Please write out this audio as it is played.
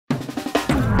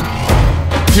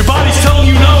Your body's telling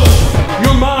you no.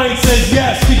 Your mind says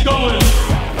yes. Keep going.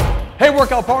 Hey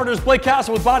workout partners, Blake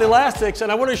Kassel with Bodylastics,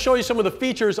 and I want to show you some of the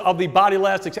features of the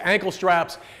Bodylastics ankle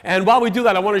straps. And while we do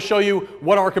that, I want to show you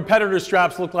what our competitors'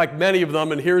 straps look like, many of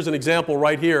them. And here's an example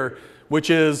right here, which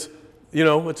is,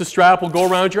 it's a strap will go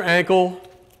around your ankle.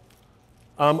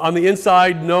 On the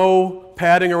inside, no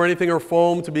padding or anything or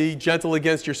foam to be gentle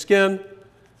against your skin.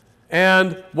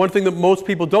 And one thing that most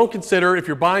people don't consider if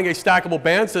you're buying a stackable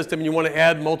band system and you want to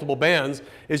add multiple bands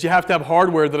is you have to have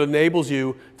hardware that enables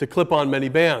you to clip on many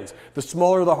bands. The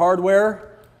smaller the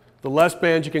hardware, the less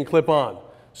bands you can clip on.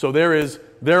 So there is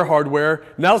their hardware.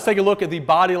 Now let's take a look at the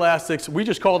Bodylastics. We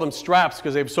just call them straps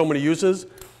because they have so many uses.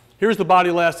 Here's the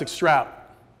Bodylastic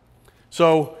strap.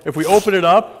 So if we open it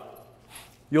up,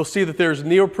 you'll see that there's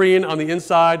neoprene on the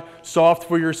inside, soft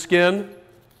for your skin.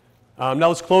 Now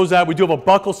let's close that. We do have a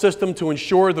buckle system to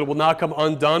ensure that it will not come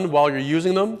undone while you're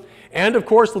using them. And of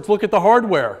course, let's look at the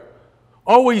hardware.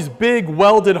 Always big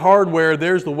welded hardware.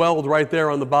 There's the weld right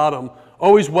there on the bottom.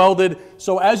 Always welded.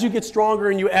 So as you get stronger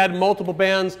and you add multiple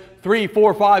bands, 3,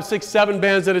 4, 5, 6, 7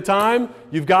 bands at a time,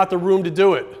 you've got the room to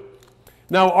do it.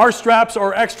 Now our straps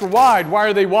are extra wide. Why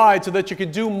are they wide? So that you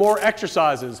can do more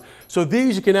exercises. So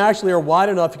these you can actually are wide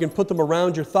enough. You can put them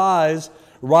around your thighs,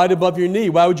 right above your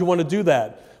knee. Why would you want to do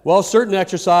that? Well, certain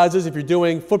exercises, if you're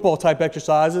doing football type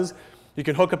exercises, you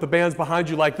can hook up the bands behind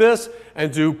you like this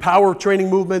and do power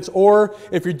training movements, or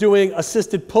if you're doing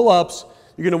assisted pull-ups,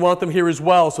 you're going to want them here as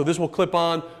well. So this will clip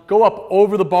on, go up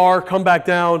over the bar, come back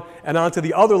down, and onto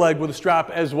the other leg with a strap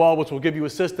as well, which will give you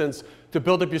assistance to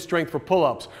build up your strength for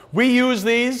pull-ups. We use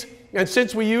these, and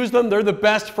since we use them, they're the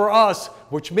best for us,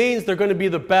 which means they're going to be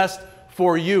the best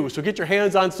for you. So get your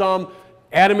hands on some,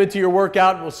 add them into your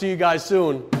workout, and we'll see you guys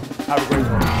soon. Have a great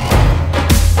one.